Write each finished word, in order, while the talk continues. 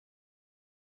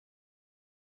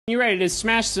You ready to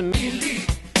smash some?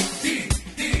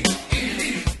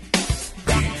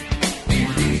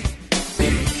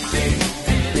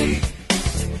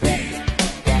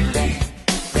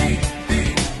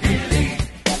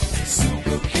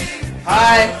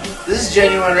 Hi, this is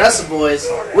Genuine Wrestle Boys.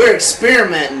 We're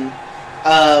experimenting.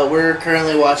 We're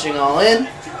currently watching All In,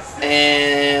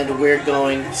 and we're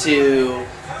going to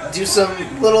do some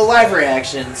little live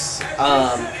reactions.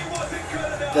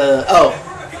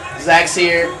 Zach's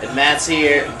here, and Matt's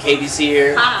here, and Katie's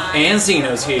here. Hi. And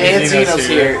Zeno's here. And Zeno's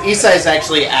here. Isai's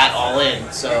actually at All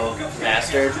In, so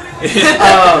bastard.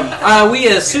 We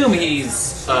assume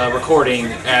he's recording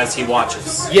as he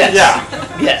watches. Yes.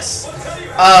 Yeah. Yes.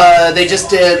 They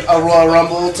just did a Royal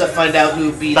Rumble to find out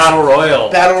who beats Battle Royal.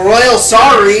 Battle Royal.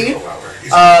 Sorry.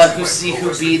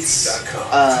 Who beats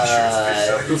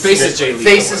Who faces Jay Lethal?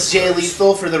 faces Jay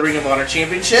Lethal for the Ring of Honor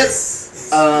Championship.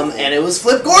 And it was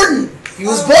Flip Gordon. He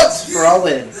was booked for All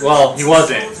In. Well, he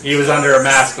wasn't. He was under a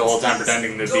mask the whole time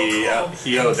pretending to be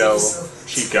Hyodo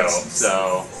Chico.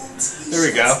 So, there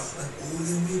we go.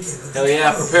 Hell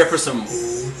yeah, prepare for some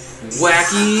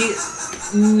wacky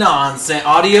nonsense,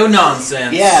 audio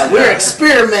nonsense. Yeah, we're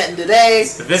experimenting today.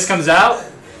 If this comes out,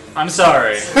 I'm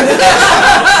sorry.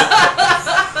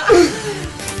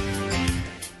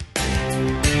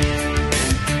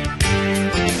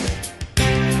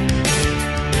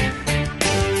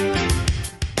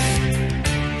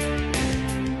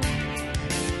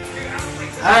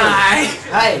 Hi.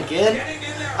 Hi again.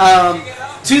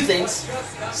 Two things.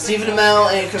 Stephen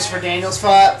Amell and Christopher Daniels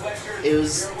fought. It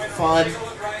was fun.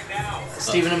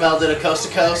 Stephen Amell did a coast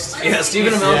to coast. Yeah,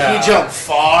 Stephen Amell. Yeah. He jumped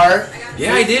far.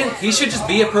 Yeah, he did. He should just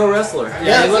be a pro wrestler.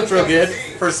 Yeah, he looked real good.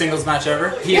 First singles match ever.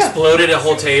 He exploded a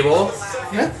whole table.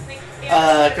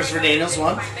 Yeah. Christopher Daniels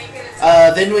won.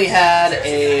 Then we had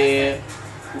a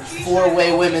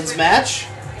four-way women's match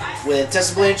with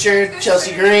Tessa Blanchard,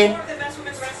 Chelsea Green,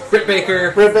 Britt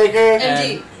Baker. Britt Baker,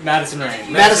 And Madison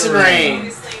Rain. Madison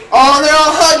Rain. Oh, they're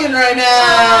all hugging right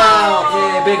now.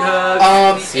 Yeah, big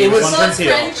hug. It was One Prince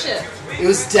heel. it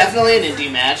was definitely an indie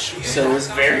match, so it was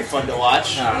very fun to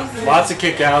watch. Lots of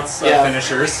kickouts, Yeah.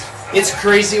 finishers. It's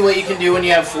crazy what you can do when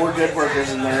you have four good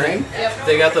workers in the ring.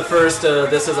 They got the first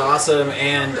 "This is awesome"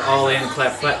 and "All in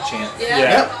clap clap" chant.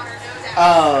 Yeah.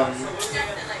 Yep.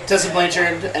 Tessa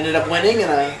Blanchard ended up winning in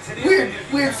a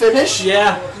weird finish.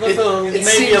 Yeah, It maybe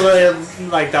seemed- a little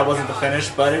like that wasn't the finish,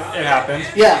 but it happened.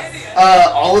 Yeah.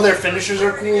 All of their finishers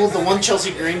are cool. The one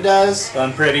Chelsea Green does.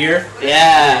 Done prettier.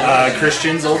 Yeah.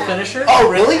 Christian's old finisher. Oh,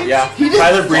 really? Yeah. He did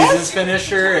Tyler that? Breeze's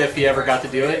finisher, if he ever got to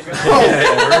do it.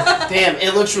 Oh, damn!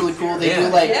 It looks really cool. They do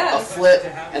like Yeah. a flip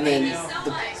and then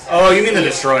Oh, you mean the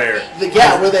Destroyer?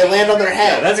 where they land on their Yeah,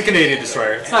 head. that's a Canadian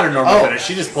Destroyer. It's not a normal Oh. finish.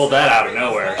 She just pulled that out of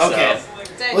nowhere. Okay. So.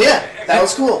 Well, yeah, that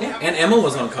was cool. And Emma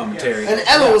was on commentary. And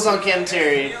Emma was on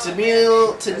commentary.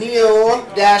 Neil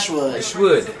Dashwood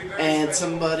Wood. and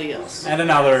somebody else. And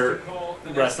another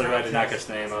wrestler who I did not catch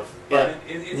the name of. Yeah.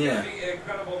 Yeah.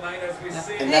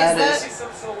 And that is.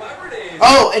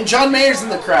 Oh, and John Mayer's in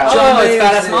the crowd. Oh, it's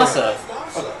yeah, Badass yeah. Masa.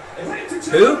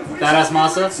 Who? Badass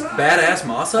Masa? Badass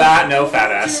Masa?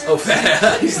 Fat ass. Oh,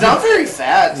 fat. He's not very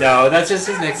fat. No, that's just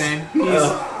his nickname.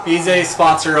 He's a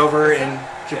sponsor over in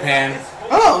Japan.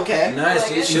 Oh, okay. Nice.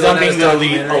 Dude. He's on being the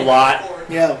elite a lot.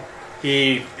 Yeah.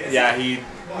 He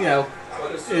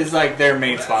is like their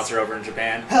main sponsor over in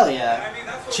Japan. Hell yeah.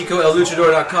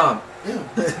 ChicoElLuchador.com. Yeah.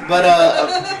 But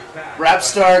rap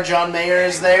star John Mayer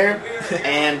is there,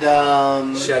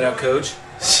 and Shout out, Coach.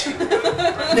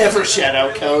 never shout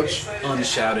out Coach.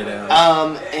 Unshouted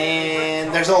out.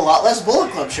 And there's a lot less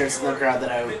Bullet Club shirts in the crowd than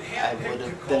I would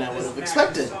have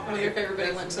expected. I wonder if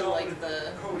everybody went to like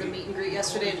the meet and greet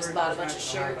yesterday and just bought a bunch of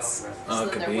shirts. Oh, So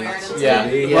could then they're be. wearing them Yeah.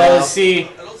 today. Yeah. Well,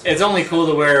 see, it's only cool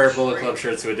to wear Bullet Club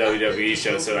shirts to a WWE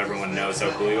show so everyone knows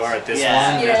how cool you are. At this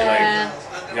Yeah. one, Yeah.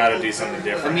 you gotta do something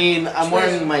different. I mean, I'm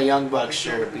wearing my Young Bucks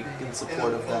shirt in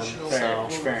support of them.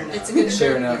 fair enough. It's a good Fair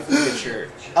shirt. enough. Good shirt.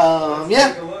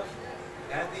 Yeah.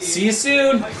 See you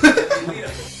soon.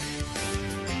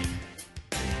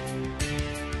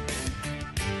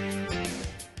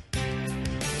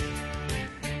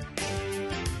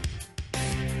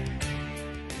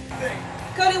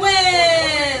 Cody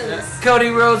wins! Cody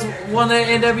Rhodes won the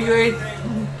NWA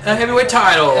heavyweight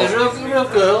title. It's real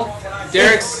cool.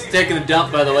 Derek's taking a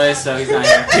dump, by the way, so he's not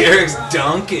here. Derek's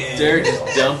dunking. Derek's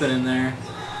just dumping in there.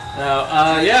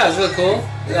 Yeah, it was really cool.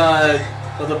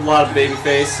 With a lot of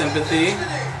babyface sympathy.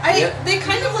 They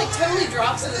kind of like totally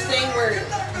dropped to the thing where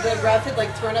the ref had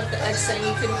like thrown up the X saying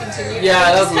he couldn't continue.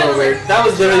 Yeah, that was Just a little kinda, weird. like, That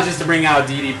was literally dropped. just to bring out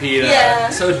DDP to Yeah.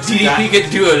 So DDP could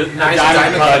do a nice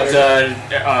diamond diamond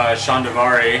cut cut. Sean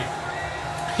Davari.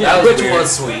 Yeah, That was which weird.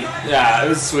 was sweet. Yeah, it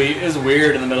was sweet. It was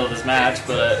weird in the middle of this match,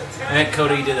 but And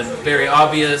Cody did a very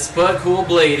obvious but cool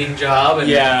blading job and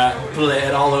yeah,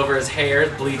 bled all over his hair,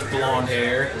 bleached blonde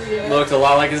hair. looked a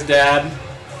lot like his dad.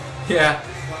 Yeah.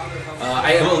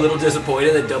 I am a little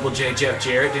disappointed that Double J Jeff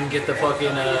Jarrett didn't get the fucking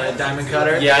diamond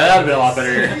cutter. Yeah, that would have been a lot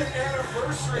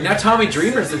better. And now Tommy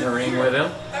Dreamer's in the ring with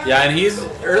him. Yeah, and he's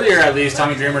earlier at least.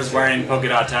 Tommy Dreamer's wearing polka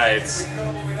dot tights.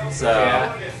 So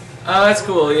Yeah. Oh, that's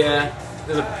cool, yeah.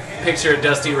 There's a picture of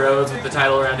Dusty Rhodes with the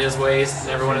title around his waist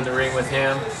and everyone in the ring with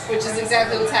him. Which is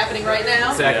exactly what's happening right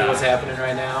now. Exactly Yeah. what's happening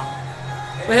right now.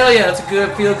 But hell yeah, it's a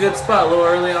good, feel-good spot a little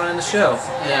early on in the show.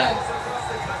 yeah,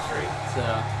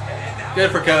 so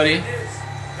good for Cody.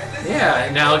 Yeah,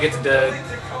 and now he'll get to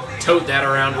tote that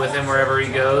around with him wherever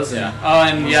he goes. And, Yeah. Oh,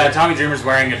 and yeah, Tommy Dreamer's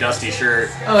wearing a Dusty shirt.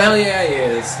 Oh, hell yeah, he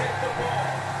is.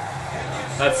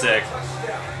 That's sick.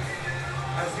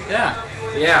 Yeah.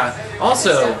 Yeah.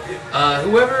 Also,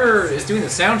 whoever is doing the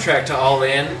soundtrack to All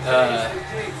In,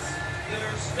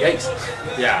 yikes.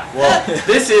 Yeah. Well,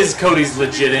 this is Cody's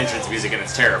legit entrance music, and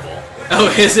it's terrible. Oh,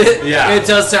 is it? Yeah. It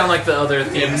does sound like the other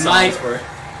theme It songs might- were.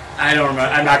 I don't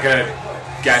remember. I'm not gonna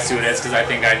guess who it is because I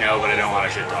think I know, but I don't want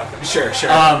to shit talk them. Sure, sure.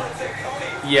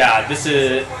 Yeah,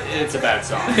 it's a bad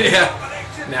song. Yeah.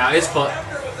 Nah, it's fun.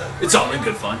 It's all in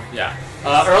good fun. Yeah.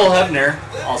 Earl Hebner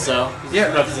also. Yeah.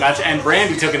 About this match, and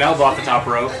Brandy took an elbow off the top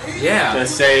rope Yeah. to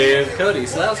save Cody.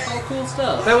 So that was all cool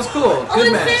stuff. That was cool. Oh, Good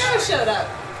and match. Pharaoh showed up.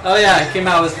 Oh yeah, he came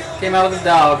out with his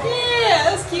dog. Yeah,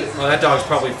 that was cute. Well, that dog's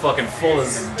probably fucking full of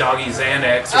doggy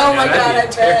Xanax. Oh right my now. god, I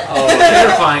That'd be bet. Oh, a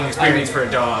terrifying experience for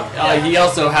a dog. He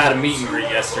also had a meet and greet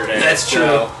yesterday. That's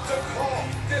so-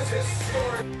 true.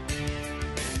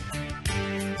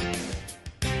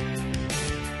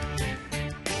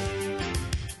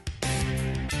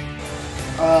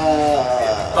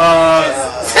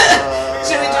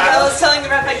 Jimmy Janela's telling the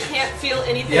ref I can't feel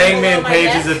anything. Hangman below my Page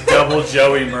neck. is a double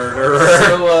Joey murderer.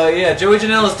 So, yeah, Joey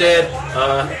Janela's dead.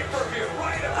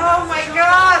 Oh my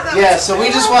god. That Yeah, was so we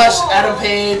just watched cool. Adam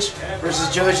Page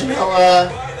versus Joey Janela,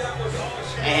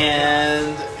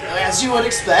 and as you would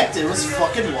expect, it was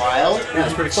fucking wild. It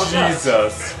was pretty fucked up.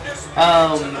 Jesus.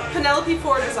 Penelope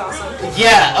Ford is awesome.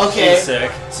 Yeah, okay. She's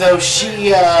sick. So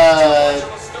she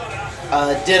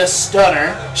did a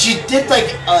stunner. She did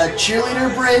like a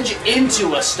cheerleader bridge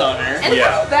into a stunner. And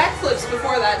Yeah. a couple backflips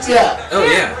before that too. Yeah. Oh,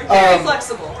 Very- yeah. Very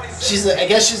flexible. I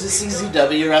guess she's a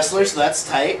CZW wrestler, so that's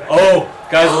tight. Oh,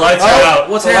 guys, the lights are Oh, out.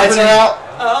 What's the lights are happening? out.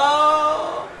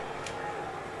 Oh.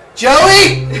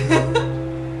 Joey!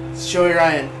 It's Joey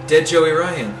Ryan. Dead Joey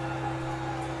Ryan.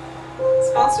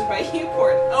 Sponsored by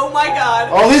Uport. Oh my god.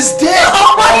 Oh, his dick!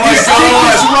 my His God.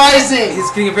 dick is rising! He's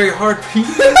getting a very hard beat.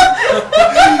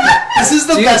 This is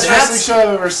the Dude, best that's- wrestling show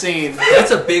I've ever seen.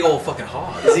 That's a big old fucking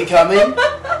hog. Is he coming?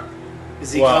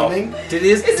 Is he Wow. coming? Did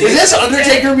his Is this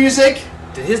Undertaker music?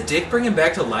 did his dick bring him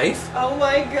back to life? Oh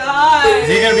my god. Is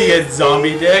he gonna be a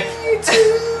zombie dick?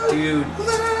 Dude,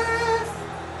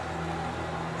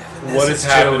 What This is is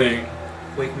happening?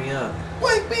 wake me up.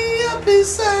 Wake me up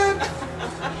inside.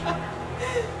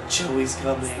 Joey's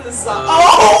coming. The song.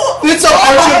 Oh! It's a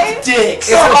bunch of dicks!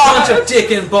 It's a bunch of dick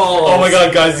and balls. Oh my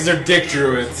god, guys, these are dick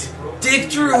druids. Dick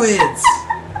druids.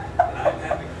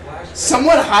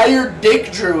 Someone hired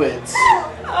dick druids.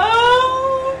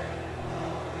 Oh.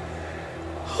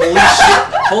 Holy shit.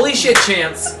 Holy shit,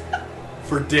 Chance.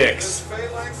 For dicks.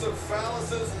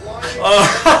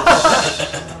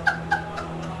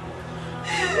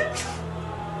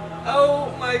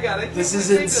 Oh my god. I can't This is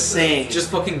believe insane. Just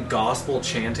fucking gospel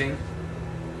chanting.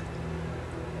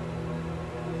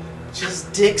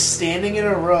 Just dicks standing in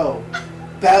a row.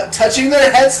 Touching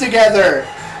their heads together.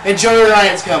 And Joey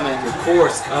Ryan's coming. Of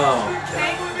course. Oh,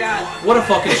 Thank god. what a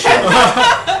fucking show.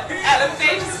 Adam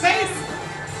Page's face.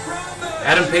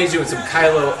 Adam Page doing some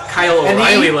Kyle And he-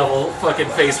 O'Reilly level fucking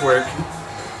face work.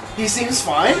 He seems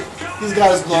fine. He's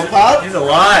got his glove out. He's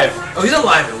alive. Oh, he's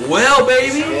alive and well,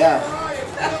 baby. Yeah.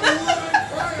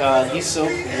 God, he's so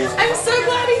cool. I'm so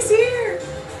glad he's here.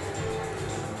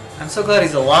 I'm so glad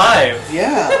he's alive.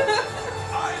 Yeah.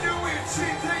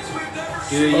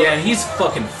 Dude, yeah, he's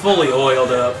fucking fully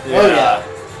oiled up. Oh yeah.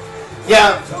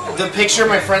 Yeah, the picture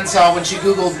my friend saw when she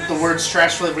googled the words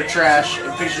trash flavored trash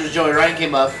and pictures of Joey Ryan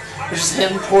came up, it was just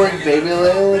him pouring baby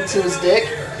oil into his dick.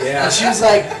 Yeah. And she was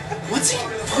like, What's he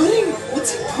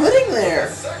putting there?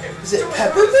 Is it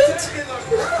peppermint?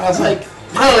 And I was like,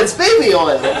 no, it's baby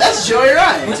oil. That's Joey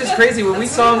Ryan. Which is crazy. When we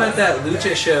saw him at that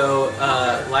Lucha show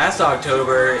last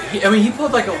October, he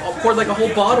poured like a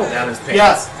whole bottle down his pants.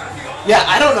 Yeah. Yeah,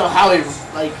 I don't know how he,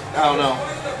 I don't know.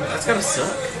 That's gotta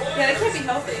suck. Yeah, that can't be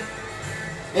healthy.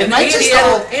 It And might Andy just had,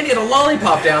 all Andy had a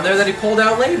lollipop down there that he pulled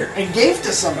out later. and gave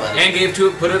to somebody. And gave to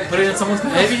it, put it in someone's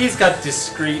mouth. Maybe he's got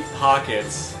discreet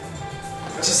pockets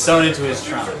just sewn into his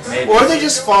trunk. Maybe. Or they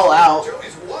just fall out.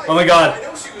 Oh my god.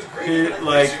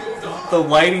 Like, the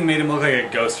lighting made him look like a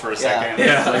ghost for a second.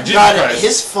 Yeah. Like, Jesus God, Christ.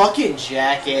 his fucking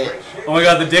jacket. Oh my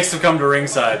god, the dicks have come to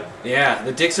ringside. Yeah,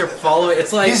 the dicks are following.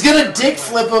 It's like He's gonna dick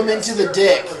flip him into the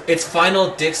dick. it's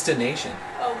final destination.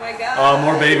 Oh my god. Oh,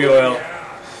 more baby oil.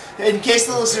 In case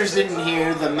the listeners didn't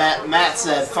hear, the Matt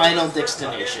said final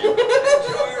destination.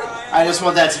 I just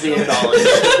want that to be acknowledged.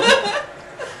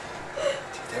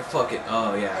 They're fucking.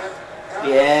 Oh yeah.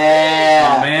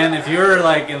 Yeah. Oh man, if you were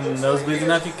like in nosebleeds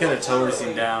enough, you could have totally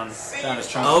seen down his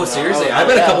trunk. Oh seriously, Oh, I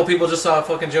bet yeah. a couple people just saw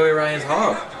fucking Joey Ryan's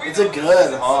hog, It's a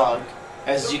good hog,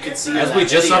 as you can see. as in we that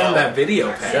just saw video. from that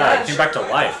video package. Yeah, it came back to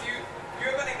life.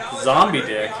 Zombie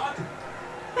dick.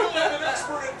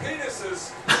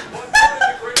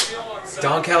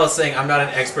 Don Callis saying I'm not an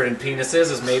expert in penises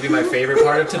is maybe my favorite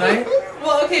part of tonight.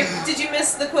 Well, okay, did you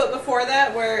miss the quote before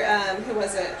that where, who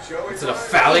was it? Is it a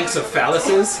phalanx of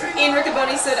phalluses? Ian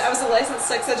Riccaboni said, I was a licensed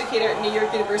sex educator at New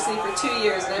York University for 2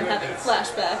 years and I'm having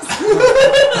flashbacks.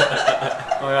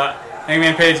 Oh yeah,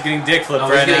 Hangman Page getting dick flipped Oh,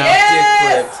 right he's getting now.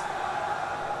 Yes! dick flipped.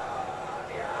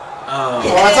 Oh,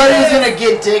 Oh, I thought he was gonna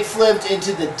get dick flipped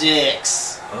into the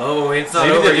dicks. oh, it's not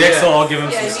Maybe over the dicks yet. will all give him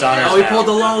Yeah, some he- stunners. Oh, he now. pulled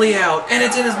the lolly out, and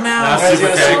it's in his mouth. That's He's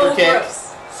super gonna kick. super So kick. gross.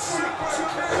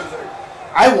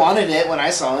 I wanted it when I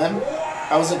saw him.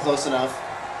 I wasn't close enough.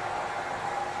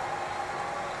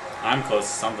 I'm close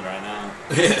to something right now.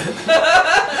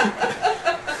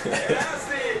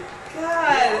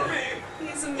 God,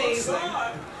 he's amazing.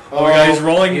 Oh my god, he's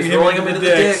rolling, He's rolling him into the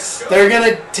dicks. They're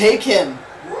gonna take him.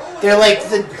 They're like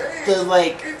the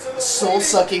like soul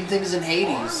sucking things in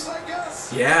Hades.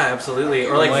 Yeah, absolutely.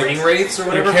 Or like ring wraiths or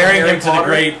whatever. They're from carrying Harry him to the Potter.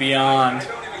 great beyond.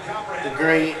 The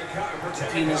great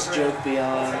penis joke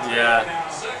beyond. Yeah.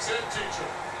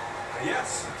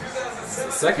 It's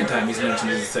the second time he's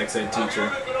mentioned he's a sex ed teacher.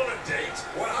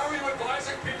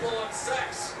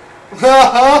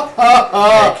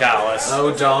 Hey, Callus.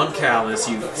 Oh, Don Callis,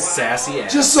 you sassy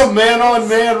ass. Just some man on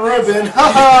man ribbon.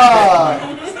 Ha ha!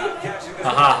 Ha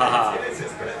ha ha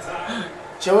ha.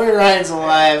 Joey Ryan's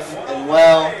alive and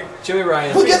well. Joey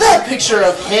Ryan. Look at that picture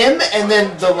of him and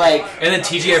then the like. And then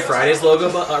TGI Fridays logo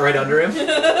right under him.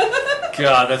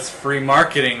 God, that's free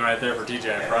marketing right there for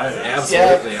TJ Friday.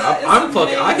 Absolutely. I'm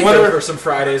fucking. I can What go are- for some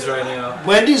Fridays right now.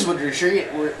 Wendy's would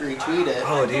retweet it.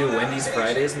 Oh, dude, Wendy's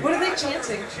Fridays. What are they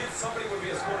chanting?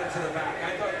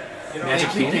 Magic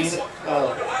penis.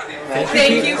 Oh.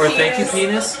 Thank you, Or thank you, penis.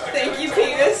 penis. Thank you,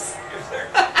 penis.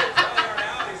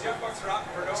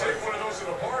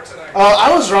 Oh,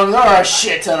 I was wrong. There are a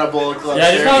shit ton of Bullet Club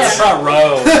Yeah, just not in the shirts. front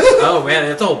row. Oh man,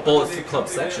 that's a whole Bullet Club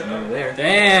section over there.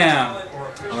 Damn.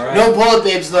 All right. No bullet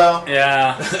babes though.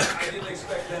 Yeah.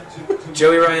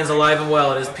 Joey Ryan's alive and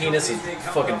well, and his penis is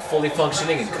fucking fully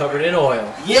functioning and covered in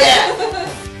oil. Yeah.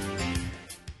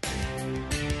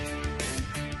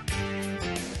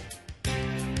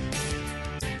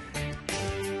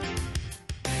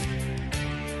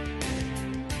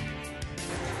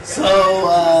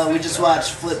 So we just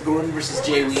watched Flip Gordon versus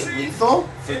Jay Lethal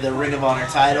for the Ring of Honor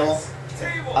title.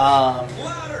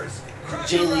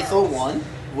 Jay Lethal won,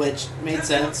 which made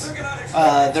sense.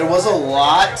 There was a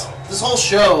lot. This whole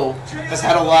show has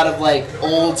had a lot of like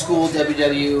old school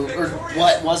WW or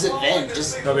what was it then?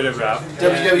 Just WWF.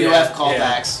 WWF Yeah.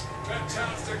 callbacks.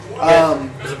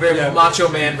 It was a very Macho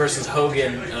Man versus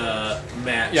Hogan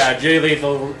match. Yeah, Jay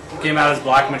Lethal came out as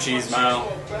Black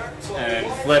Machismo,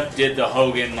 and Flip did the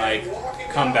Hogan like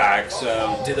comeback.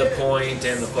 So To the point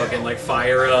and the fucking like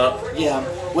fire up. Yeah,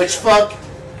 which fuck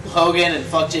Hogan and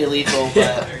fuck Jay Lethal,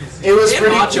 but it was And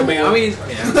pretty Macho cool. Man. I mean,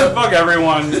 yeah. fuck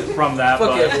everyone from that. Fuck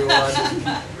but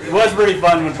everyone. it was pretty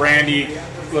fun when Brandy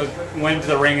went to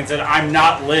the ring and said, "I'm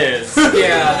not Liz."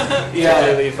 Yeah. Jay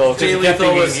Yeah. Lethal. 'cause Jay he kept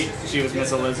Lethal thinking she was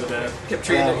Miss Elizabeth. Kept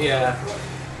treating it. Yeah.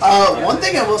 One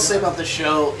thing I will say about the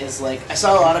show is like I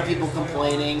saw a lot of people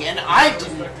complaining, and I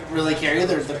didn't really care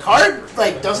either. The card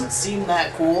like doesn't seem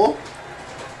that cool,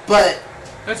 but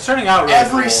It's turning out really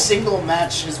every cool. single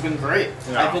match has been great.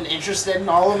 Yeah. I've been interested in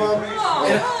all of them. Oh,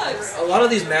 And hugs. a lot of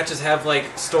these matches have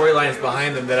like storylines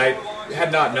behind them that I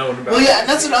had not known about. Well, yeah, and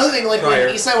that's another thing. Like Prior.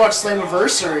 when Eastside watched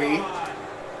Slammiversary,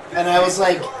 and I was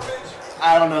like,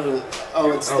 I don't know who.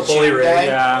 Oh, it's Oh, the Bully Champ Ray, guy.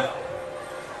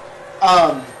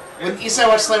 Yeah. When Eastside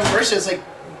watched Slammiversary, it's like,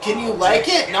 can you like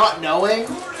it not knowing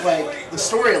like the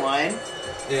storyline?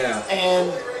 Yeah.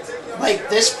 And like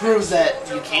this proves that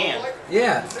you can.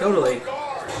 Yeah, totally.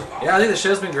 Yeah, I think the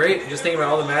show's been great. Just thinking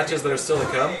about all the matches that are still to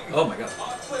come. Oh my god.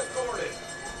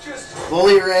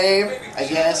 Bully Ray, I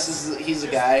guess, he's a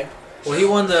guy. Well, he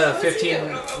won the 15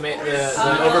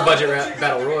 the over budget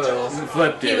battle royal.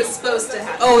 Flipped He it. was supposed to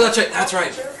have. Oh, that's right. That's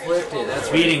right. Flipped it. That's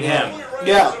right. Beating him.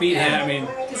 Yeah. Beat him. I mean,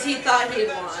 Because he thought he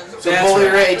had won. So That's Bully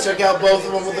right. Ray took out both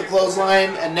of them with the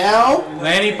clothesline, and now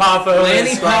Lanny Poffo. Lanny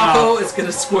is sprung Poffo off. is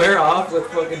gonna square off with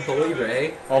fucking Bully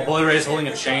Ray. While Bully Ray's holding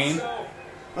a chain.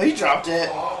 well, he dropped it.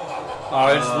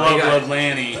 Oh, it's he low got- blood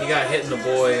Lanny. He got hit in the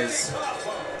boys.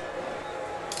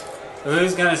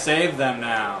 Who's gonna save them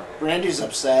now? Randy's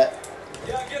upset.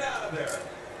 Yeah, get out of there.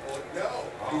 Well, no.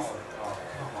 Come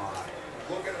on.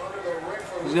 Looking under the ring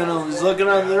for He's looking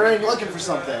under the ring, looking for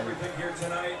something. everything here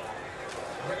tonight.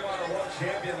 Ring of Honor World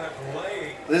Champion that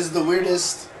played. This is the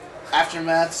weirdest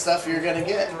aftermath stuff you're gonna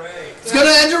get. Ray. It's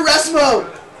gonna enter rest mode.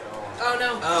 Oh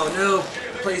no. Oh no,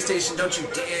 PlayStation, don't you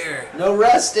dare. No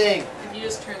resting. You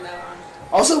just turned that on.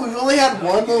 Also, we've only had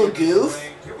one little goof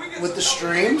with the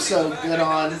stream, so good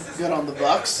on the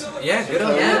Bucks. Yeah, good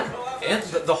on Yeah. you. And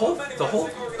the whole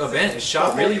event is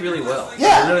shot really, really well. It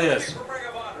Yeah, really is.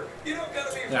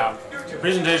 Yeah. The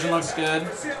presentation looks good.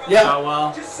 yeah. Shot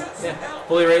well. Yeah.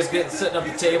 Bully Ray's setting up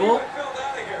the table.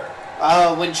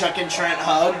 When Chuck and Trent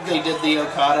hugged, they did the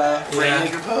Okada Yeah.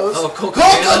 Rainmaker pose. Oh, Colt Colt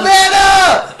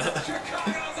Cabana!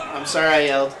 Cabana! I'm sorry I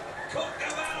yelled.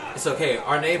 It's okay.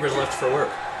 Our neighbors left for work.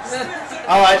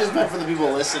 Oh, I just meant for the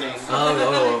people listening.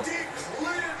 Oh.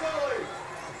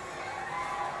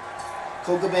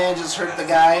 Colt Cabana just hurt the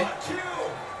guy,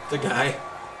 The guy.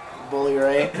 Bully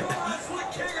Ray.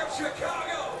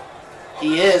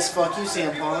 He is. Fuck you,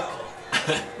 CM Punk.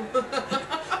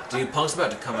 Dude, Punk's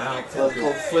about to come out. Flip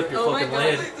your- Flip your Oh my fucking God.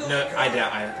 lid. No, I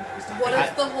doubt. He's not. What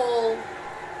if the whole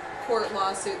court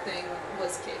lawsuit thing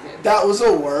was kayfabe? That was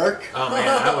a work. Oh man,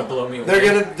 that would blow me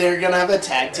away. They're gonna have a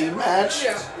tag team match.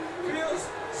 Yeah.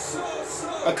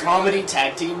 A comedy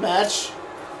tag team match.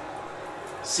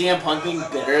 CM Punk being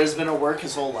bitter has been a work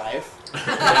his whole life.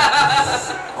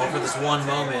 All for this one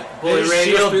moment. Bully There's Ray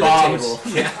shield goes through bombs. the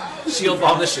table. Yeah, shield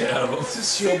bomb the shit out of him.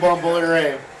 Just shield bomb Bully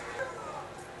Ray.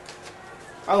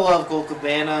 I love Colt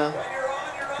Cabana.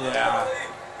 Yeah.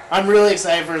 I'm really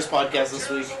excited for his podcast this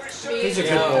week. Me. He's a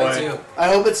good Yeah, boy. me too. I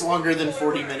hope it's longer than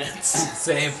 40 minutes.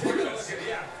 Same.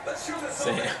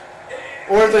 Same.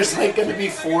 Or there's like gonna be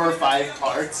 4 or 5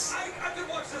 parts.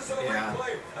 Yeah.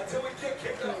 Until we get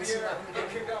kicked off the air, get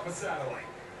kicked off a satellite.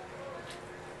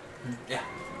 Yeah.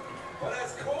 But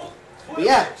as Colt, But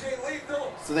yeah, Jay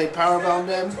Lethal, so they powerbombed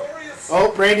him. Victorious,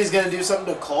 Oh, Brandy's gonna do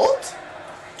something to Colt?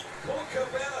 Colt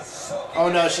Cabana soaking Oh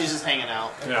no, she's just hanging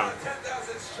out. Yeah.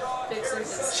 10,000 strong. Big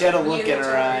sentence. She had a look in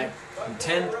her eye.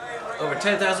 Over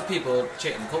 10,000 people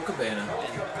chanting Colt Cabana.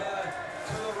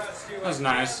 That was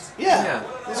nice. Yeah, Yeah.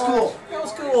 it's cool. That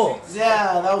was cool.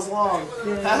 Yeah, that was long.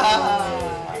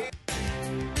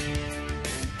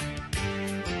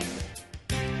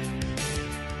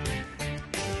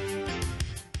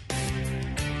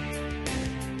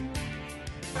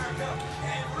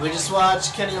 We just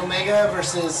watched Kenny Omega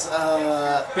versus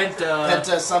Penta.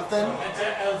 Penta something.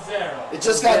 It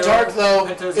just got dark though.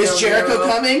 Penta Is Jericho Zero.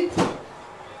 coming?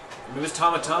 It was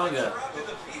Tomatonga. Did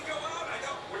the heat go out? I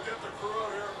know. We get the crew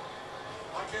out here.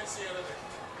 I can't see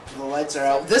anything. The lights are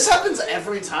out. This happens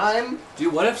every time.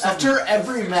 Dude, what if some... After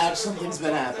every match, something's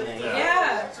been happening.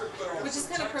 Yeah. Which is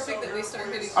kind of perfect that we start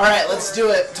hitting. All right, let's do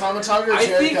it. Tama Tonga or I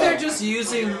Jericho? think they're just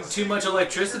using too much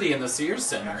electricity in the Sears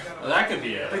Center. Well, that could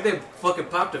be I it. think they fucking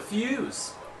popped a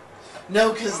fuse.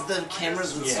 No, because the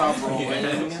cameras would stop rolling.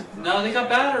 Yeah. No, they got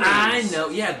batteries. I know.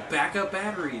 Yeah, backup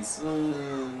batteries.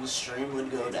 The stream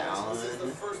would go down.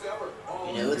 First ever.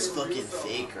 You know it's fucking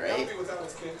fake, right? Without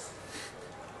its kicks.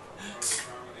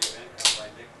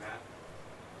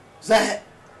 Is that?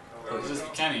 It's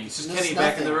just Kenny. It's just There's Kenny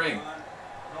back in the nothing. ring.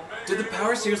 Did the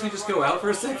power seriously just go out for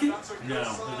a second? No,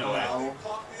 there's no way. No.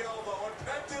 Pop the elbow and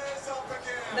Penta is up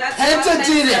again. That's Penta not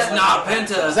did it! It's not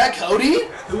Penta. Is that Cody?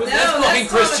 Who was No, that's fucking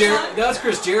that's Chris Jericho. Tomatonga. That's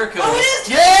Chris Jericho. Oh, it is.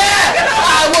 Yeah!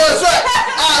 I was right!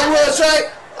 I was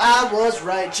right! I was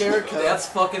right, Jericho. That's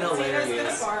fucking Cena's gonna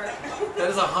hilarious. bark. That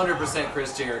is 100%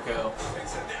 Chris Jericho.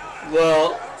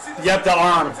 Well, yep, the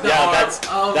arm. The Yeah, arm. that's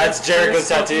Oh, that's that's Jericho's Chris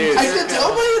tattoos. I could tell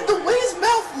by the way his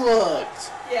mouth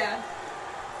looked. Yeah.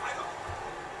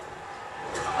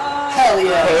 Hell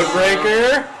yeah.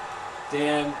 Codebreaker.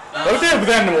 Damn. What if it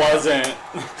then wasn't?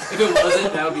 If it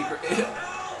wasn't, that would be great.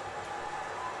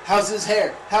 How's his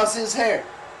hair? How's his hair?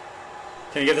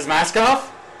 Can you get this mask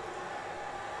off?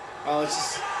 Oh, it's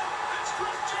just...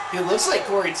 He looks like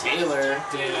Corey Taylor.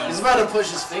 Damn. He's about to push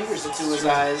his fingers into his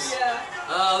eyes. Yeah.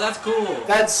 Oh, that's cool.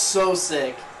 That's so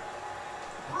sick.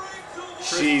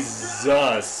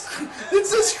 Jesus. It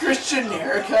says Christian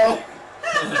Jericho.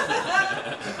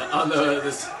 On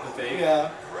the thing.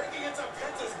 Yeah. Breaking into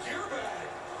Penta's gear bag.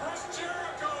 Chris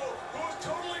Jericho, who's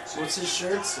totally changed What's his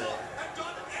shirt say? and done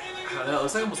anything I don't know. It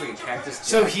looks like almost like a cactus.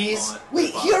 So jack he's font.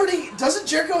 wait. He already doesn't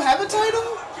Jericho have a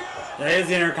title? That is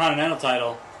the Intercontinental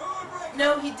title.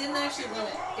 No, he didn't actually win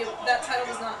it. That title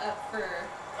was not up for.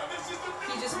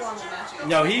 He just won the match against.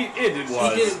 No, it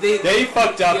was. He did- they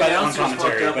fucked up the on announcers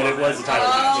commentary, fucked up but on it was a that. title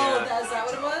match. Oh, Yeah. is that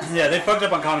what it was? Yeah, they fucked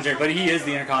up on commentary, but he is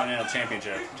the Intercontinental champion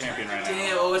right now.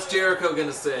 Damn, well, what's Jericho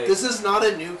gonna say? This is not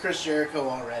a new Chris Jericho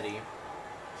already.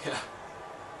 Yeah.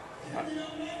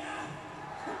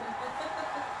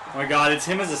 Oh my god, it's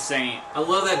him as a saint. I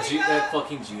love that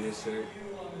fucking Judas shirt.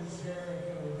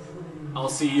 I'll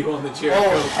see you on the Jericho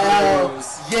Oh hell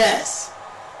cruise. yes!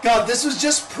 God, this was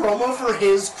just promo for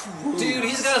his crew. Dude,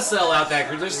 he's gonna sell out that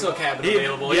cruise. There's still cabin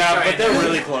available. He's Yeah, trying but they're to-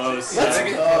 really close. Let's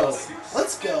Yeah, go.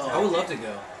 Let's I go. would love to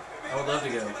go. I would love to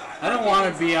go. I don't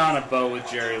want to be on a boat with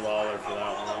Jerry Lawler for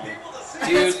that long.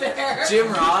 Dude, That's fair.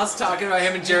 Jim Ross talking about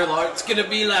him and Jerry Lawler. It's gonna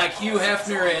be like Hugh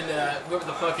Hefner and whoever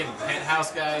the fucking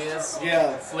penthouse guy is.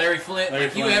 Yeah. Larry Flint. Larry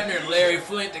Like Hugh Flint. Hefner and Larry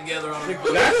Flint together on a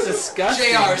boat. That's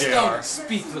disgusting, JR, JR. don't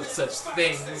speak of such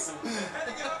things.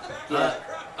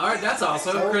 Alright, that's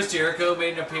awesome. So- Chris Jericho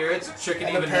made an appearance, tricking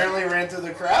And even apparently ran through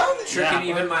the crowd. tricking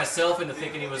Yeah. even myself into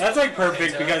thinking he was. That's like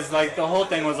perfect Penta. because like the whole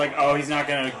thing was like, oh, he's not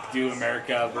gonna do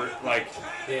America, like,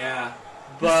 Yeah,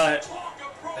 but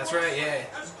that's right. Yeah.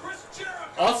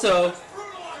 also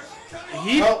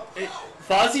Oh.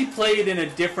 Fozzy played in a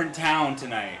different town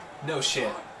tonight. No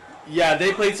shit. Yeah,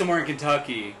 they played somewhere in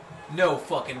Kentucky. No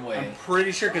fucking way. I'm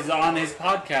pretty sure because on his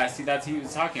podcast, that's who he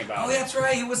was talking about. Oh, that's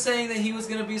right. He was saying that he was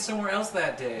gonna be somewhere else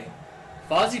that day.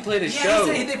 Fozzy played a Yeah, show.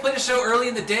 he said they played a show early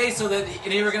in the day so that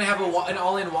they were gonna have an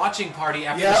all-in watching party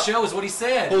after Yep. the show. Is what he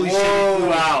said. Holy shit, he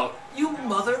flew out. You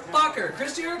motherfucker!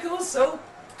 Chris Jericho is so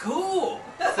cool.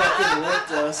 Fucking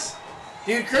whipped us.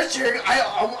 Dude, Chris Jericho.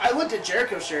 I looked at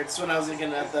Jericho shirts when I was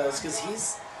looking at those because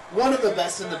he's one of the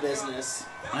best in the business.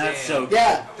 That's Damn. so good.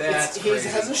 Yeah, That's he crazy.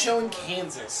 has a show in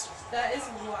Kansas. That is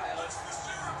wild.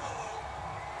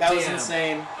 That was Damn.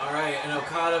 insane. All right, and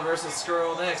Okada versus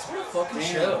Skrull next. What a fucking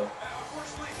Damn. show!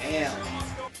 Damn.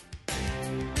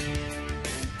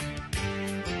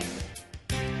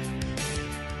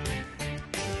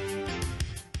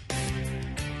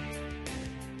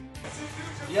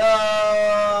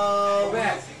 Yo! We're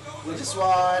back. We just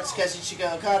watched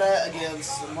Kazuchika Okada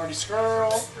against Marty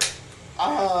Scurll.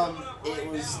 It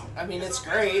was, I mean, it's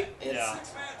great. It's Yeah.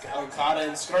 Okada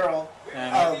and Scurll.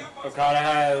 And Okada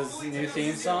has a new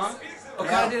theme song.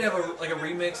 Okada did have a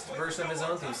remixed version of his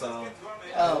own theme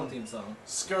song.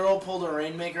 Scurll pulled a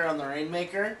Rainmaker on the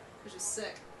Rainmaker. Which is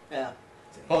sick. Yeah.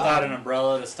 Pulled out an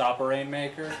umbrella to stop a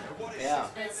rainmaker. Yeah.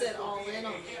 It said all in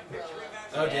on the umbrella.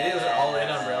 Oh, did it? Was an all-in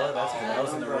umbrella? That's cool. That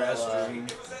was in the Umbrella.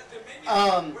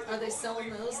 restroom. Are they selling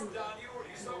those in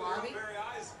the lobby?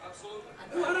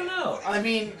 Ooh, I don't know. I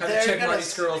mean, Have to they're check gonna. Marty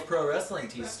Skrull's Pro Wrestling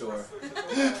Tee store.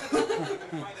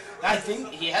 I think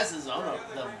he has his own,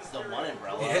 the one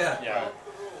umbrella. Yeah. Yeah.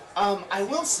 I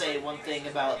will say one thing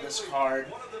about this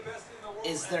card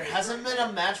is there hasn't been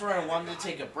a match where I wanted to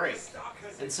take a break,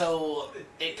 and so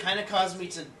it kind of caused me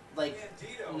to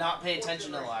not pay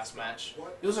attention to the last match.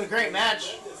 It was a great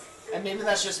match, and maybe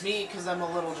that's just me because I'm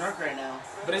a little drunk right now.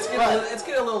 But it's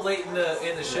getting a little late in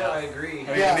the show. I agree. I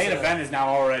mean, Yeah. the main event is now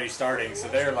already starting, so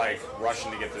they're like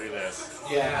rushing to get through this.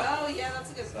 Yeah. Oh, yeah,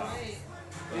 that's a good point.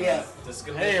 Yeah. This is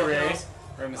gonna Hey, be Ray.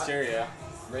 Ray Mysterio.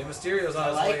 Ray Mysterio's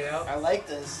on I his way out. like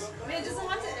this. Man, does it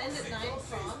have to end at 9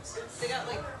 prompt? They got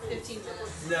like 15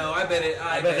 minutes. No, I bet it.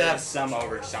 I bet they have some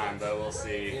overtime, but we'll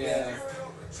see. Yeah.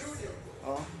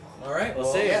 Well, All right.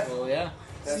 We'll see. yeah. Well, yeah.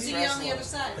 that's See you on the wrestling. other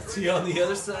side. See you on the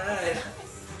other side.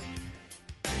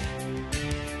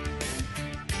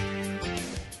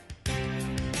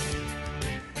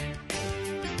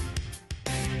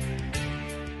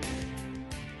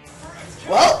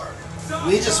 Well,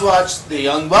 we just watched the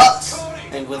Young Bucks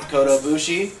and with Kota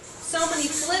Ibushi So many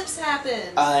flips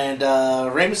happened. and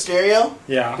Rey Mysterio,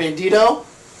 Yeah. Bandito,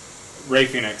 Ray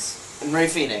Phoenix. and Ray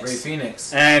Phoenix. Ray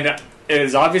Phoenix. And it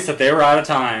is obvious that they were out of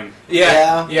time.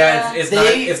 Yeah. Yeah. It's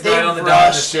They- it's they nine on the dot.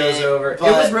 And the rushed show's it, over. It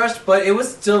but- was rushed, but it was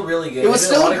still really good. It was They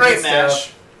did still lot a of great good match.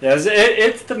 stuff. Yeah,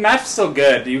 it's the match is so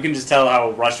good. You can just tell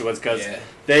how rushed it was because Yeah.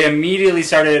 they immediately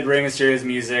started Rey Mysterio's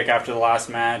music after the last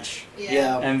match,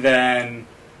 Yeah. and then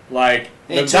like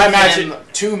It that took match. him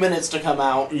 2 minutes to come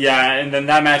out. Yeah, and then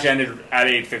that match ended at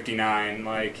 8:59.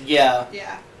 Like, Yeah.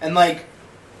 Yeah. And I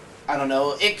don't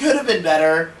know, it could have been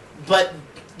better, but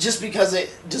just because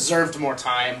it deserved more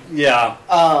time. yeah,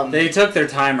 Um, they took their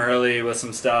time early with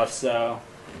some stuff. So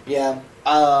yeah.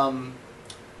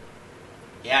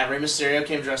 Yeah, Rey Mysterio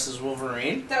came dressed as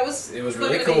Wolverine. That was It was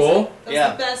really fucking cool. amazing. That was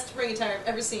Yeah. the best ring attire I've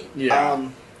ever seen. Yeah.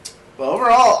 But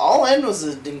overall, All In was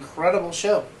an incredible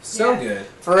show. So Yeah. good.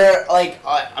 For, like,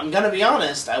 I'm gonna be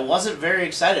honest, I wasn't very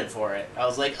excited for it. I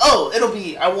was like, oh,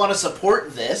 I want to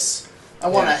support this. I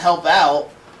want to Yeah. help out.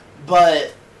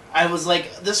 But I was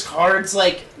like, this card's,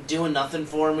 like, doing nothing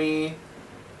for me.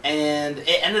 And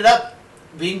it ended up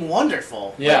being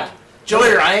wonderful. Yeah. Like,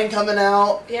 Joey Ryan coming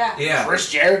out. Yeah. Yeah. Chris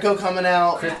Jericho coming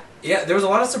out. Yeah. Yeah, there was a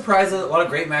lot of surprises, a lot of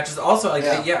great matches. Also, like,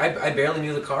 Yeah. I barely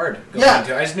knew the card going Yeah.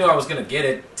 into it. I just knew I was going to get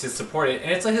it to support it,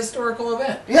 and it's a historical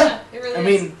event. Yeah. It really I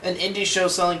is. mean, an indie show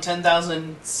selling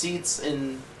 10,000 seats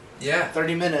in Yeah.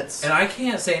 30 minutes. And I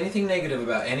can't say anything negative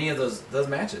about any of those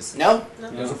matches. No,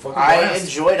 It was a fucking I blast.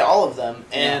 enjoyed all of them,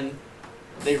 and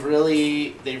they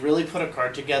really put a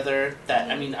card together that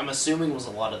I mean I'm assuming was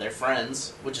a lot of their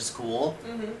friends, which is cool.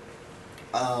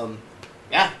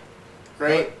 Yeah,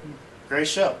 great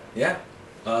show. Yeah.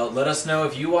 Let us know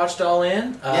if you watched All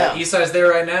In. Yeah. Eastside's there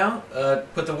right now.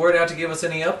 Put the word out to give us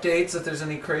any updates if there's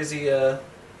any crazy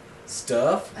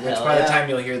stuff. Which Hell by the yeah. time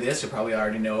you'll hear this, you'll probably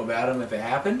already know about them if it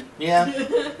happened. Yeah,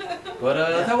 But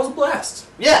that was a blast.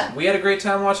 yeah, We had a great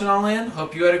time watching All In.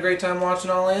 Hope you had a great time watching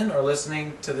All In or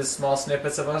listening to this small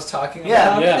snippets of us talking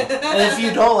Yeah. about it. Yeah. and if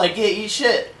you don't like it, eat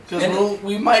shit because And-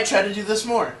 we might try to do this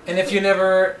more. And if you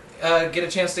never get a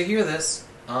chance to hear this,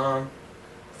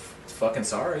 fucking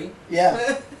sorry.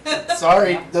 Yeah,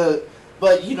 sorry.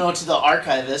 But you know, to the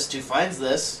archivist who finds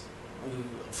this, who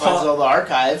finds all the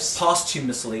archives.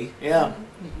 Posthumously. Yeah,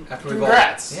 After we've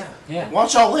Congrats. all, Yeah.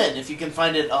 watch All In if you can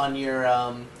find it on your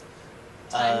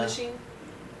Time machine.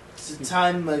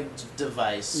 time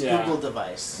device, Yeah. Google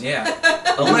device.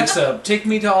 Yeah. Alexa, take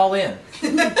me to All In.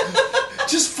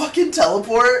 Just fucking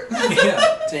teleport.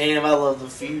 Yeah. Damn, I love the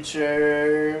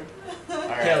future. All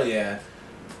right. Hell yeah.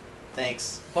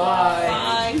 Thanks.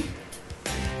 Bye.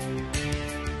 Bye.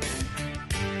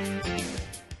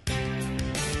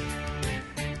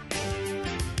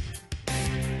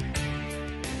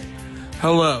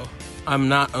 Hello, I'm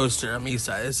not Oster, I'm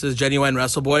Eastside. This is Genuine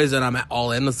Wrestle Boys, and I'm at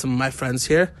All In with some of my friends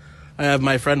here. I have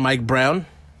my friend Mike Brown.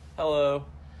 Hello.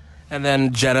 And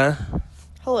then Jenna.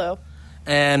 Hello.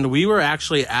 And we were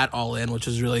actually at All In, which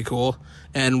was really cool.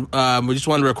 And we just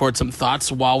wanted to record some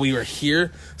thoughts while we were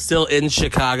here, still in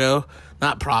Chicago.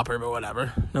 Not proper, but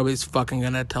whatever. Nobody's fucking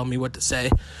going to tell me what to say.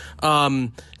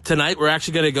 Tonight, we're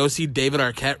actually going to go see David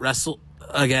Arquette wrestle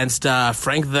against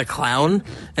Frank the Clown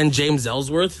and James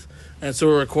Ellsworth. And so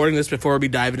we're recording this before we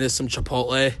dive into some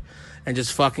Chipotle and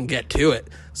just fucking get to it.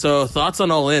 So thoughts on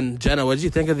All In. Jenna, what did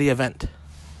you think of the event?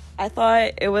 I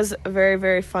thought it was a very,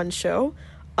 very fun show.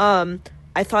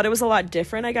 I thought it was a lot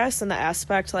different, I guess, in the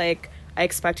aspect, like, I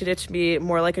expected it to be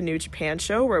more like a New Japan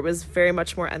show where it was very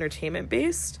much more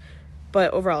entertainment-based.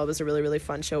 But overall, it was a really, really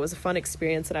fun show. It was a fun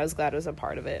experience, and I was glad I was a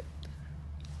part of it.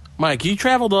 Mike, you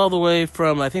traveled all the way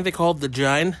from, I think they call it the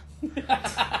Gine,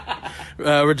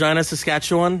 Regina,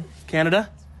 Saskatchewan, Canada.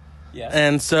 Yes.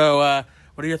 And so,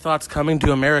 what are your thoughts coming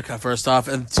to America, first off,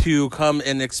 and to come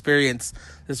and experience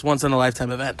this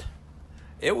once-in-a-lifetime event?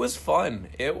 It was fun.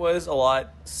 It was a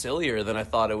lot sillier than I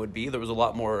thought it would be. There was a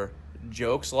lot more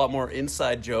jokes, a lot more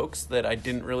inside jokes that I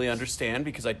didn't really understand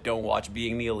because I don't watch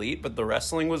Being the Elite, but the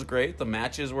wrestling was great. The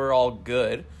matches were all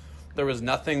good. There was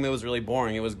nothing that was really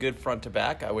boring. It was good front to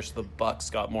back. I wish the Bucks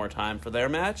got more time for their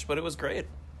match, but it was great.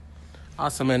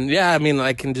 Awesome. And yeah, I mean,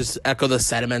 I can just echo the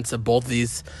sentiments of both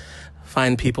these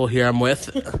fine people here I'm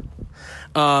with.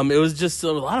 It was just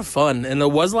a lot of fun, and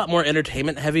it was a lot more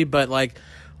entertainment heavy, but like,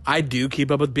 I do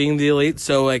keep up with Being the Elite,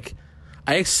 so like,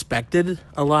 I expected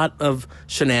a lot of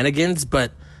shenanigans,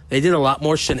 but they did a lot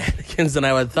more shenanigans than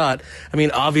I would have thought. I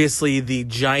mean, obviously, the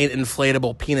giant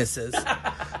inflatable penises.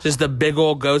 Just the big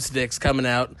old ghost dicks coming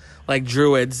out like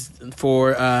druids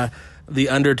for The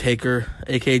Undertaker,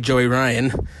 a.k.a. Joey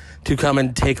Ryan, to come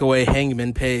and take away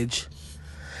Hangman Page.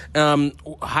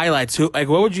 Highlights. Like,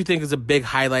 what would you think is a big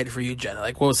highlight for you, Jenna?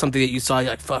 Like, what was something that you saw, you're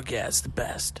like, fuck yeah, it's the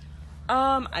best?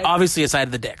 Obviously, aside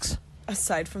of the dicks.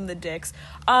 Aside from the dicks,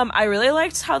 I really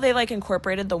liked how they, like,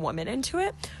 incorporated the woman into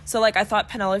it. So, like, I thought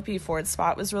Penelope Ford's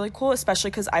spot was really cool, especially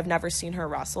because I've never seen her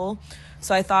wrestle.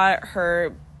 So I thought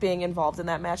her being involved in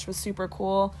that match was super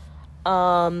cool.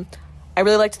 I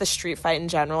really liked the street fight in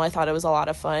general. I thought it was a lot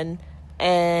of fun.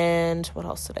 And what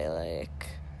else did I like?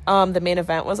 The main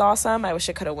event was awesome. I wish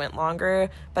it could have went longer,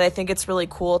 but I think it's really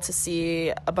cool to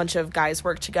see a bunch of guys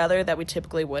work together that we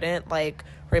typically wouldn't, like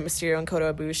Rey Mysterio and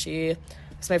Kota Ibushi.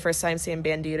 It's my first time seeing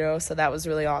Bandito, so that was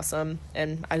really awesome,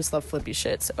 and I just love flippy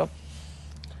shit, so.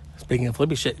 Speaking of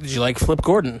flippy shit, did you like Flip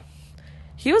Gordon?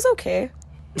 He was okay.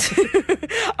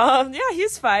 Yeah,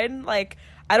 he's fine. Like,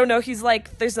 I don't know, he's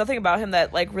like, there's nothing about him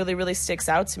that like really, really sticks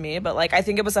out to me, but like I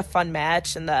think it was a fun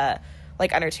match and the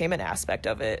like entertainment aspect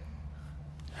of it.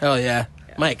 Hell yeah.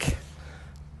 Mike,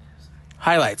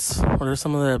 highlights. What are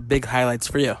some of the big highlights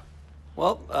for you?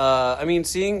 Well, I mean,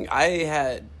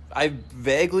 I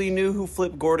vaguely knew who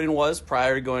Flip Gordon was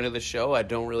prior to going to the show. I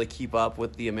don't really keep up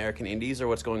with the American Indies or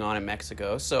what's going on in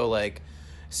Mexico. So, like,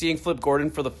 seeing Flip Gordon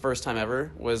for the first time ever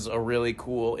was a really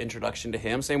cool introduction to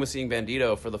him. Same with seeing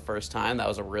Bandito for the first time. That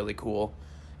was a really cool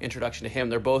introduction to him.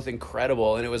 They're both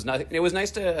incredible, and it was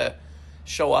nice to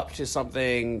show up to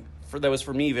something that was,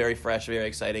 for me, very fresh, very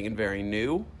exciting, and very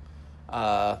new.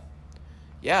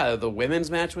 Yeah, the women's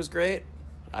match was great.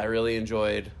 I really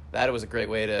enjoyed that. It was a great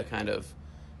way to kind of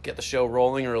get the show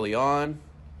rolling early on.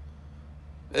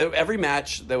 Every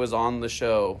match that was on the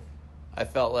show, I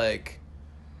felt like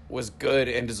was good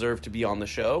and deserved to be on the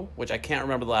show, which I can't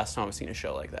remember the last time I've seen a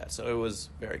show like that. So it was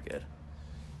very good.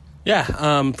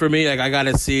 Yeah, for me, like I got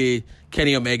to see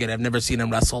Kenny Omega. I've never seen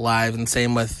him wrestle live, and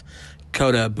same with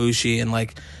Kota Ibushi. And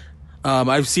like,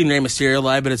 I've seen Rey Mysterio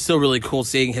live, but it's still really cool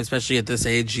seeing him, especially at this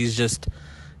age. He's just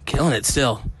killing it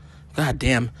still. God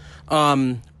damn.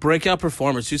 Breakout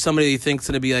performers. Who's somebody you think's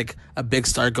gonna be like a big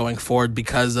star going forward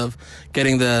because of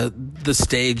getting the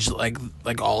stage like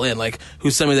all in? Like,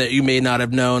 who's somebody that you may not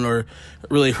have known or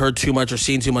really heard too much or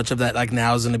seen too much of that like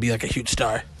now is gonna be like a huge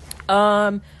star?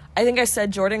 I think I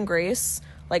said Jordan Grace.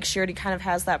 Like, she already kind of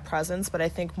has that presence, but I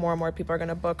think more and more people are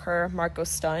gonna book her. Marco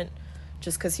Stunt,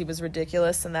 just because he was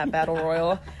ridiculous in that Battle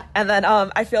Royal. And then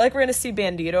I feel like we're gonna see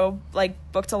Bandito like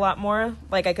booked a lot more.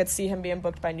 Like, I could see him being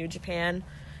booked by New Japan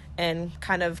and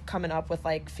kind of coming up with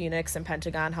like Phoenix and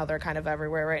Pentagon, how they're kind of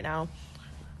everywhere right now.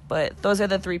 But those are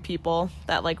the three people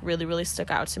that like really, really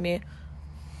stick out to me.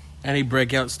 Any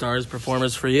breakout stars,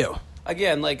 performers for you?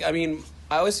 Again, like, I mean,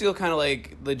 I always feel kind of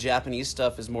like the Japanese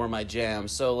stuff is more my jam.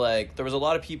 So, like, there was a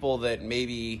lot of people that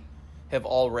maybe have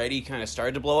already kind of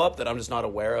started to blow up that I'm just not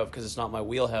aware of because it's not my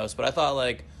wheelhouse. But I thought,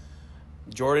 like,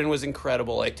 Jordan was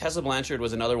incredible. Like, Tessa Blanchard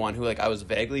was another one who, like, I was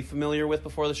vaguely familiar with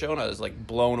before the show, and I was, like,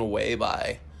 blown away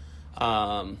by.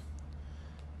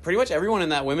 Pretty much everyone in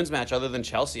that women's match other than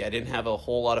Chelsea I didn't have a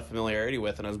whole lot of familiarity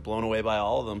with, and I was blown away by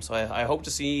all of them. So I hope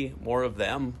to see more of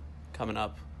them coming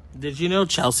up. Did you know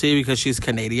Chelsea because she's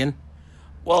Canadian?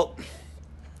 Well,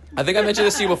 I think I mentioned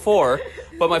this to you before,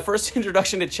 but my first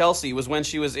introduction to Chelsea was when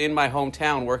she was in my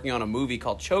hometown working on a movie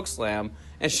called Chokeslam,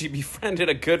 and she befriended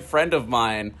a good friend of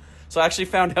mine. So I actually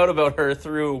found out about her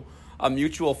through a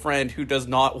mutual friend who does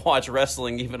not watch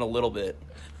wrestling even a little bit.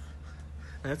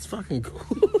 That's fucking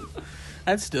cool.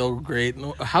 That's still great.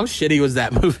 How shitty was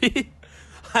that movie?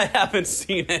 I haven't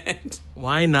seen it.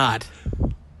 Why not?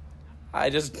 I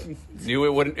just knew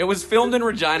it wouldn't. It was filmed in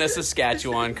Regina,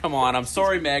 Saskatchewan. Come on, I'm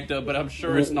sorry, Magda, but I'm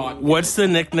sure it's not. What's the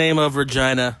nickname of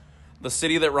Regina? The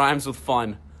city that rhymes with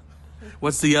fun.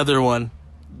 What's the other one?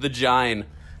 The Gine.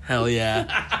 Hell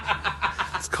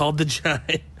yeah. It's called The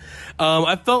Giant.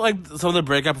 I felt like some of the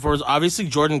breakout performers, obviously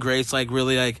Jordan Grace, like,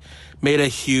 really, like, made a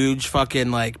huge fucking,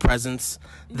 like, presence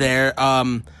there.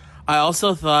 I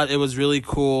also thought it was really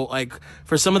cool, like,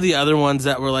 for some of the other ones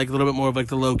that were, like, a little bit more of, like,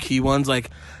 the low-key ones, like,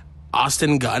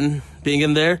 Austin Gunn being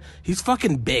in there. He's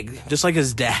fucking big, just like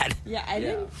his dad. Yeah, I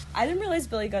didn't realize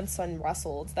Billy Gunn's son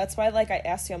wrestled. That's why, like, I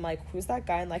asked you, I'm like, who's that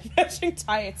guy in, like, matching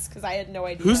tights? Because I had no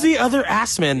idea. Who's the other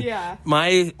assman? Yeah.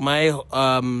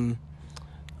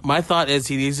 My thought is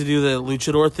he needs to do the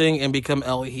luchador thing and become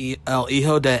El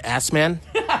Hijo de Assman.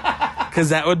 Because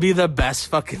that would be the best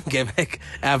fucking gimmick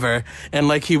ever. And,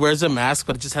 like, he wears a mask,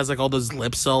 but it just has, like, all those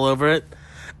lips all over it.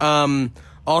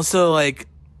 Also, like,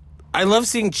 I love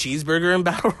seeing Cheeseburger in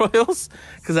Battle Royals.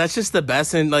 Because that's just the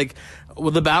best. And, like,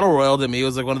 well, the Battle Royal to me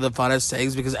was, like, one of the funnest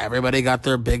things because everybody got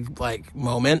their big, like,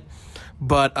 moment.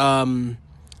 But,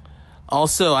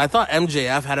 also, I thought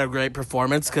MJF had a great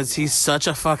performance because he's such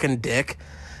a fucking dick.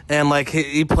 And, like,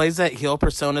 he plays that heel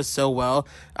persona so well.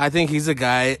 I think he's a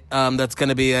guy that's going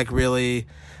to be, like, really,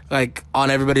 like, on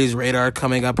everybody's radar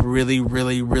coming up really,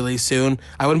 really, really soon.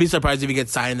 I wouldn't be surprised if he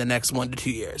gets signed in the next 1 to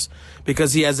 2 years.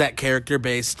 Because he has that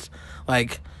character-based,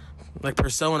 like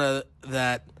persona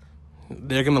that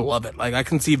they're going to love it. Like, I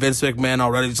can see Vince McMahon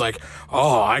already. He's like,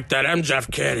 oh, I like that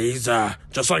MJF kid. He's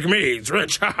just like me. He's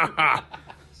rich.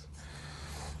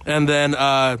 And then,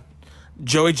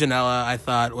 Joey Janela, I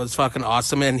thought, was fucking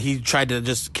awesome, and he tried to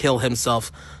just kill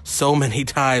himself so many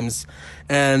times.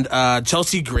 And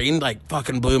Chelsea Green, like,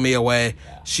 fucking blew me away.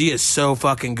 She is so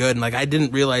fucking good, and, like, I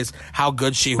didn't realize how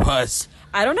good she was.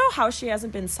 I don't know how she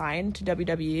hasn't been signed to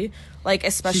WWE, like,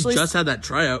 especially... She just had that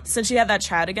tryout. Since she had that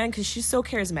chat again, because she's so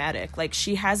charismatic. Like,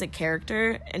 she has a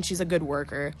character, and she's a good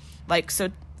worker. Like, so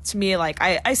to me, like,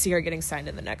 I see her getting signed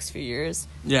in the next few years.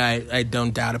 Yeah, I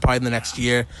don't doubt it. Probably in the next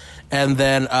year. And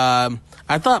then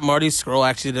I thought Marty Scurll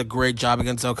actually did a great job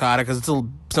against Okada because it's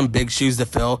some big shoes to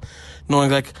fill. Knowing,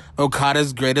 like,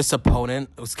 Okada's greatest opponent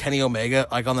was Kenny Omega,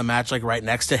 like, on the match, like, right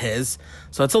next to his.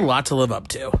 So it's a lot to live up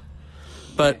to.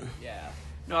 But... Yeah.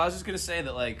 No, I was just going to say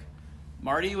that, like,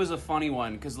 Marty was a funny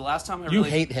one because the last time You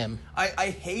hate him. I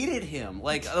hated him.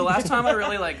 Like, the last time I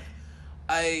really, like...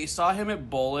 I saw him at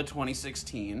Bola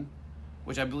 2016,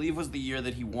 which I believe was the year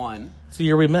that he won. It's the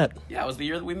year we met. Yeah, it was the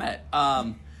year that we met.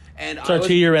 And it's our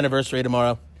 2-year anniversary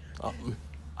tomorrow.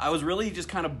 I was really just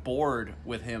kind of bored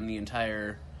with him the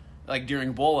entire... Like,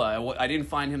 during Bola, I didn't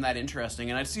find him that interesting.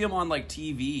 And I'd see him on, like,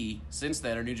 TV since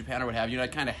then, or New Japan or what have you, and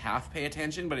I'd kind of half pay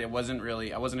attention, but I wasn't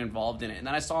involved in it. And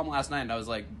then I saw him last night, and I was,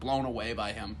 like, blown away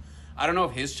by him. I don't know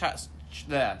if his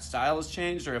style has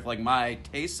changed, or if, like, my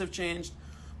tastes have changed,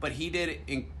 but he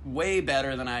did way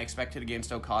better than I expected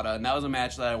against Okada. And that was a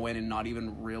match that I went in not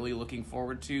even really looking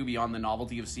forward to beyond the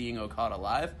novelty of seeing Okada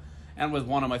live, and was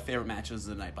one of my favorite matches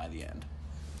of the night by the end.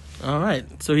 All right.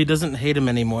 So he doesn't hate him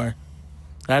anymore.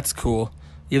 That's cool.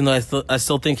 Even though I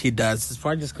still think he does. It's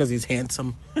probably just because he's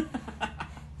handsome.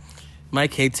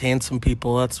 Mike hates handsome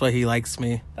people. That's why he likes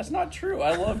me. That's not true.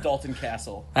 I love Dalton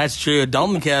Castle. That's true.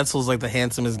 Dalton Castle's like the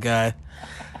handsomest guy.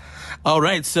 All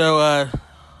right. So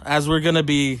as we're going to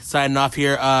be signing off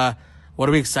here, what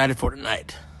are we excited for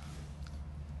tonight?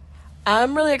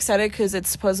 I'm really excited because it's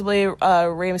supposedly Rey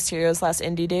Mysterio's last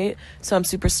indie date. So I'm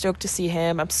super stoked to see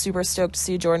him. I'm super stoked to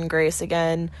see Jordan Grace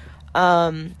again.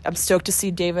 I'm stoked to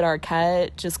see David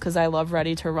Arquette just because I love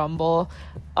Ready to Rumble.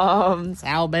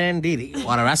 Sal Banditti.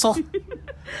 Want to wrestle?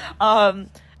 I'm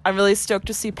really stoked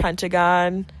to see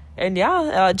Pentagon. And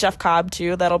yeah, Jeff Cobb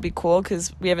too. That'll be cool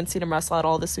because we haven't seen him wrestle at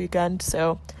all this weekend.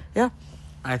 So yeah.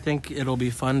 I think it'll be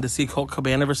fun to see Colt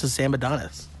Cabana versus Sam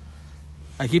Adonis.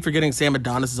 I keep forgetting Sam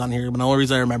Adonis is on here, but the only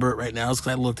reason I remember it right now is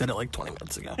because I looked at it like 20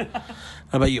 minutes ago. How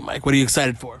about you, Mike? What are you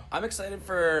excited for? I'm excited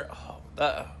for...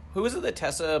 who is it that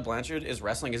Tessa Blanchard is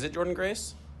wrestling? Is it Jordan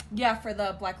Grace? Yeah, for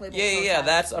the Black Label.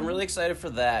 Yeah. I'm really excited for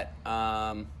that.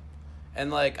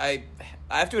 And like I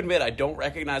have to admit, I don't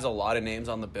recognize a lot of names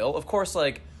on the bill. Of course,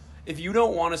 like if you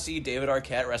don't want to see David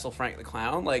Arquette wrestle Frank the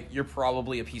Clown, like you're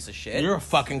probably a piece of shit. You're a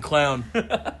fucking clown.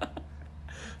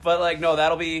 But like no,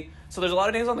 that'll be. So there's a lot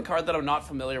of names on the card that I'm not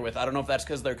familiar with. I don't know if that's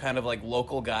because they're kind of like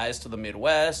local guys to the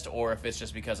Midwest, or if it's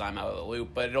just because I'm out of the loop.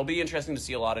 But it'll be interesting to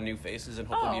see a lot of new faces and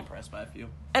hopefully be impressed by a few.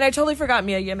 And I totally forgot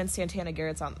Mia Yim and Santana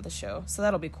Garrett's on the show, so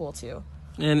that'll be cool too.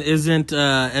 And isn't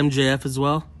MJF as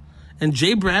well? And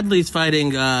Jay Bradley's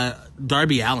fighting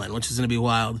Darby Allin, which is going to be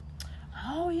wild.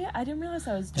 Oh yeah, I didn't realize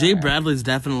that was Jay Bradley's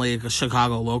definitely a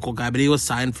Chicago local guy, but he was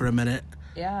signed for a minute.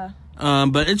 Yeah.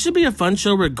 But it should be a fun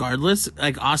show regardless.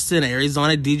 Like, Austin Aries on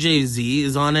it. DJ Z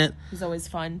is on it. He's always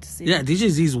fun to see. Yeah, DJ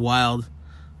Z's wild.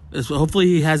 Hopefully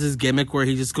he has his gimmick where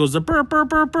he just goes the burr, burr,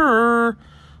 burr, burr,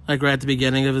 like right at the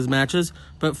beginning of his matches.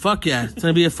 But fuck yeah, it's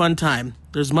going to be a fun time.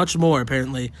 There's much more,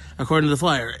 apparently, according to the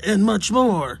flyer. And much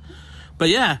more. But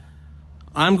yeah,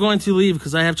 I'm going to leave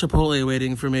because I have Chipotle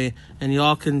waiting for me. And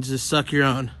y'all can just suck your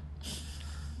own.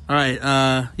 All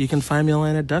right, you can find me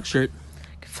online at Duckshirt.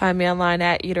 Find me online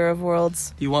at Eater of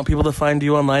Worlds. Do you want people to find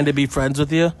you online to be friends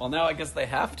with you? Well, now I guess they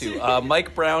have to.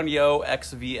 Mike Brown, yo,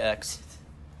 XVX.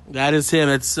 That is him.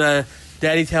 It's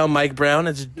Daddy Town Mike Brown.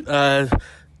 It's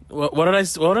what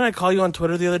did I call you on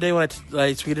Twitter the other day when I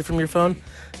tweeted from your phone?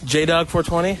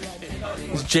 JDog420.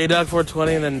 It's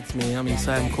JDog420, and then it's me. I'm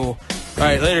Eastside. I'm cool. All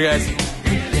right, later, guys.